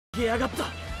My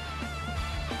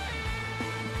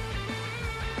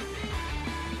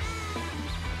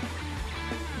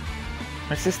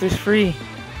sister's free.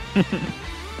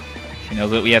 She knows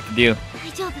what we have to do.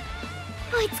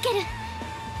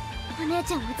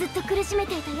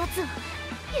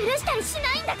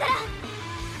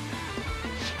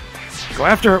 Go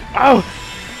after her. Oh!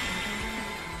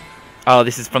 Oh,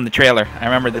 this is from the trailer. I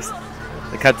remember this.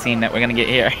 The cutscene that we're gonna get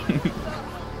here.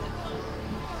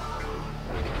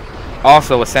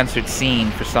 Also a censored scene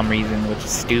for some reason, which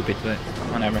is stupid, but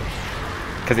whatever.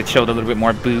 Because it showed a little bit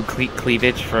more boob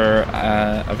cleavage for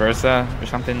aversa or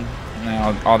something. You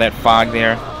know, all that fog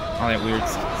there. All that weird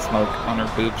smoke on her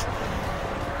boobs.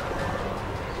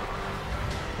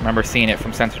 I remember seeing it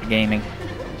from censored gaming.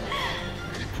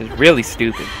 Which is really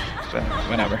stupid, but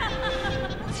whatever.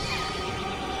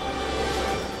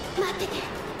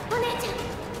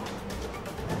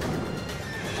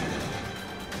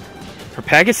 Her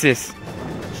Pegasus.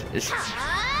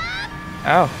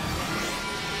 Oh.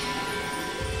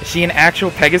 Is she an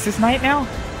actual Pegasus Knight now?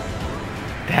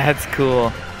 That's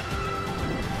cool.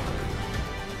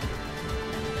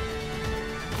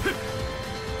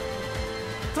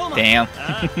 Damn.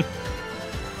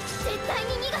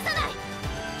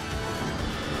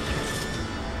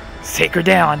 Take her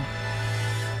down.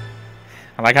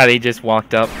 I like how they just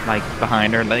walked up like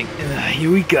behind her, like,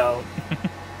 here we go.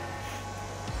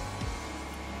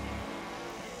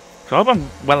 So I hope I'm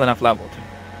well enough leveled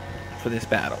for this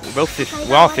battle. We're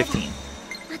all 15.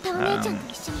 It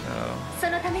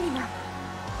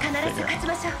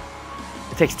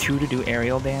takes 2 to do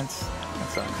aerial dance. That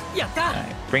sucks.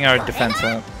 Alright, bring our defense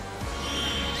up.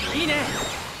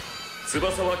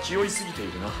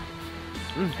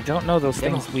 I don't know those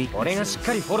things' weaknesses.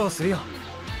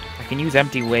 I can use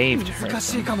empty wave to hurt them.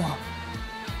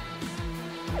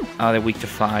 Oh, they're weak to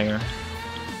fire.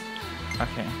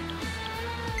 Okay.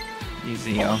 Use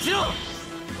Zeo.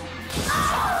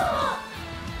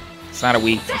 It's not a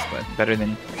weakness, but better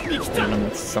than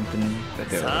with something that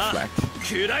they'll reflect.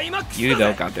 You,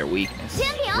 though, got their weakness.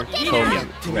 You're totally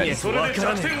ready. Take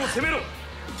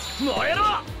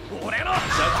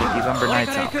these Umber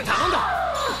Knights out.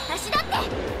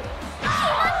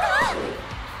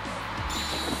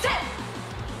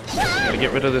 Gotta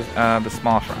get rid of the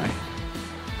small fry.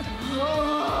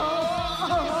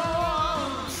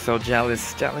 So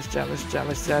jealous. Dark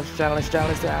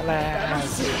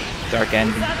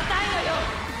Envy.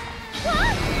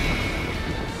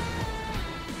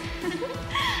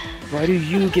 Why do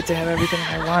you get to have everything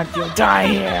I want? You'll die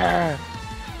here!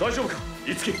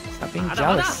 Stop being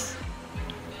jealous,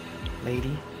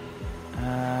 lady.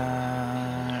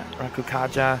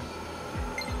 Rakukaja.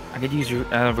 I could use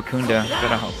Rakunda.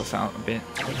 That'll help us out a bit.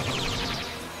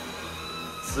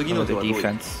 Oh, the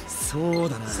defense. Hit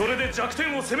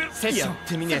him.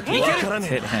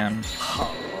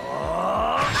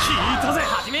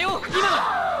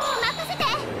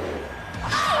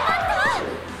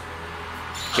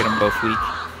 Get them both weak.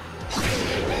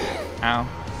 Ow.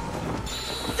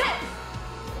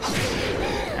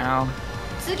 Ow.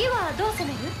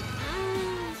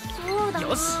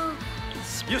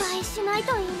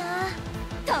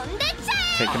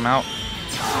 Take him out.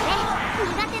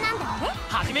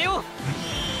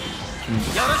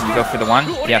 Can you go for the one?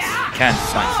 Yes, you can.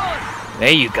 Nice.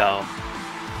 There you go.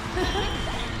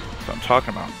 That's what I'm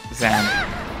talking about. Zan.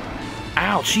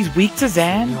 Ow, she's weak to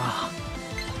Zan?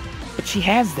 But she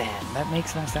has Zan. That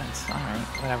makes no sense. Alright,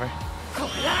 whatever.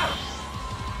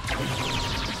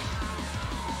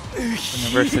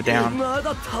 Reverse her down.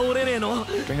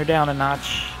 Bring her down a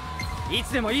notch. You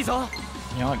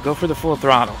know what? Go for the full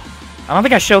throttle. I don't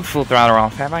think I showed full throttle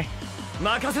off, have I?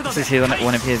 This is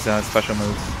one of his special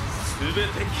moves.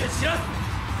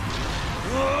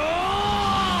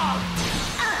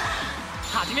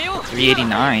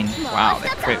 389. Wow,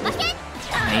 that crit was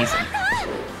amazing.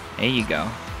 There you go.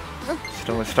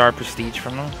 Stole a star prestige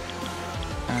from him.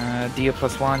 Dia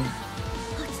 +1.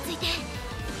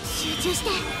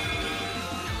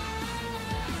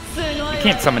 You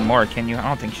can't summon more, can you? I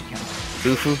don't think she can.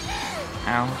 Bufu.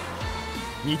 Ow.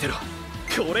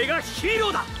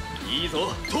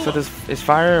 So is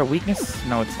fire a weakness?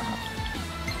 No, it's not.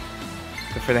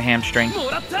 Go for the hamstring.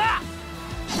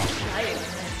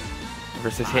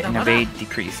 Versus hit and evade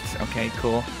decreased. Okay,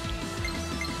 cool.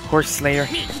 Horse Slayer.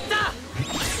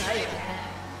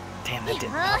 Damn, that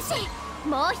didn't help.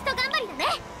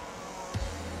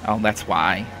 Oh, that's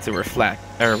why. It's a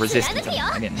resistance.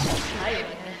 I didn't. I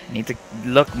need to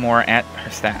look more at her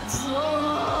stats.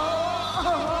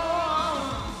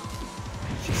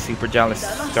 She's super jealous.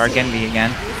 Dark Envy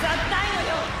again.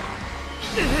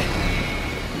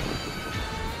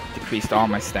 increased all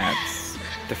my stats,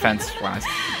 defense-wise.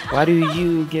 Why do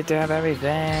you get to have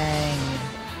everything?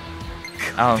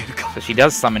 Oh, so she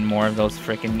does summon more of those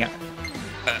freaking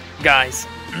guys.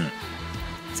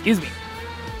 Excuse me.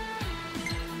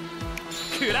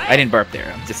 I didn't burp there.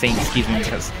 I'm just saying excuse me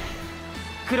because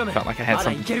I felt like I had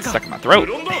something stuck in my throat.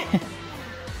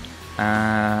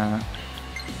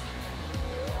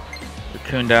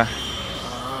 Racunda.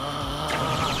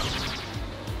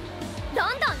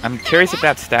 I'm curious if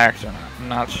that stacks or not. I'm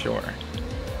not sure.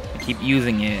 I keep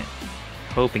using it,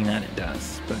 hoping that it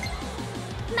does, but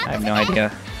I have no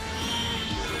idea.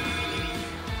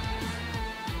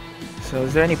 So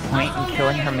is there any point in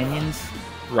killing her minions?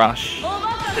 Rush. Ow.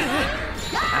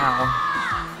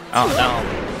 Oh no.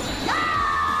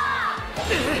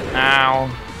 Ow.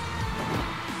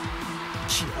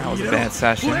 That was a bad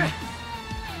session. Alright.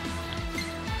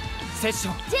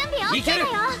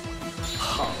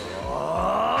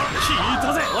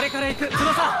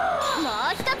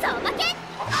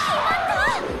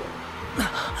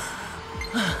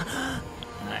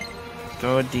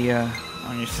 Throw a Dia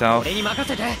on yourself.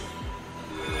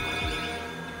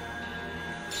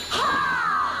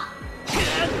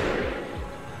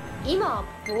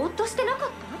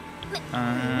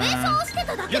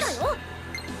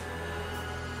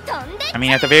 I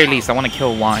mean, at the very least, I want to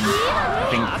kill one. I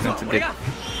think that's a good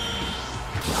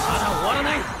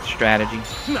strategy.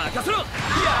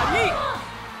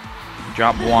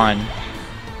 Drop one,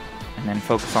 and then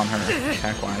focus on her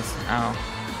attack-wise. Ow.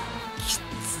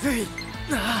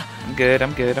 I'm good,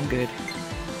 I'm good, I'm good.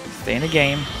 Stay in the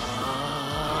game.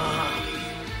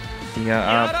 Dia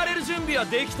up.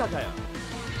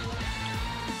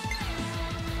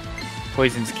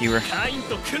 Poison skewer. Can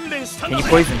you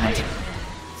poison her?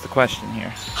 That's the question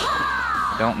here.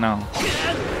 I don't know.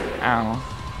 Ow.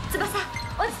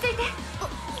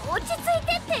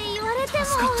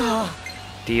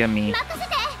 Dia me.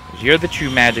 You're the true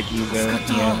magic user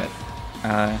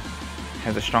that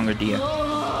has a stronger Dia.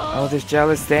 Oh, this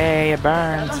jealous day, it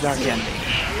burns. Dark ending.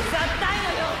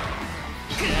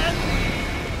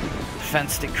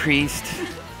 Defense decreased.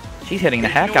 She's hitting the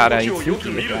heck out of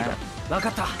Itsuki with that.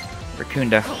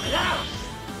 Racunda.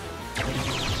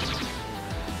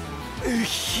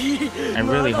 I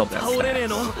really hope that's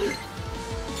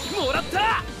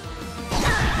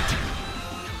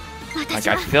like,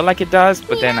 I feel like it does,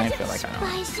 but then I feel like I don't.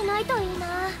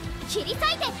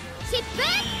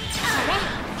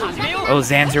 Oh,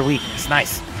 Zans are weak. It's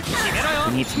nice.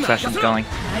 We need some sessions going.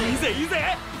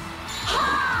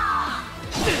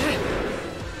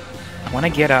 I want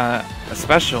to get a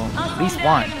special, at least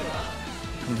one.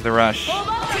 Comes the rush.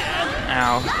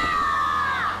 Ow.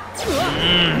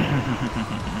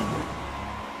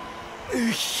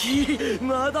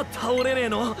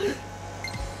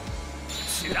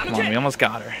 Come on, we almost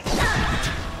got her.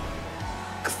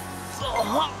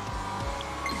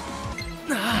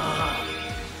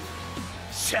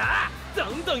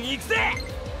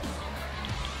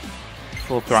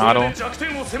 Full throttle.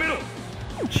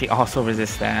 She also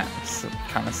resists that, so it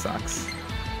kind of sucks.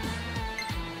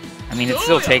 I mean, it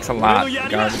still takes a lot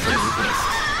regardless of resist.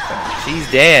 But she's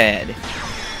dead.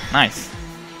 Nice.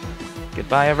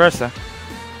 Goodbye, aversa.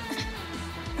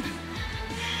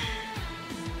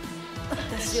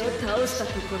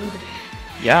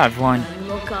 Yeah, I've won.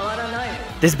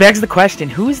 This begs the question,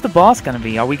 who is the boss gonna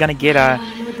be? Are we gonna get a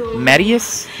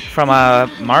Medius from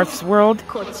Marth's world?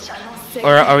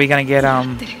 Or are we gonna get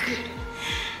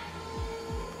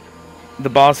the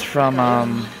boss from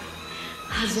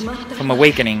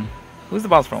Awakening? Who's the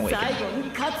boss from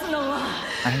Awakening?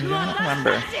 I don't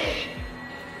remember.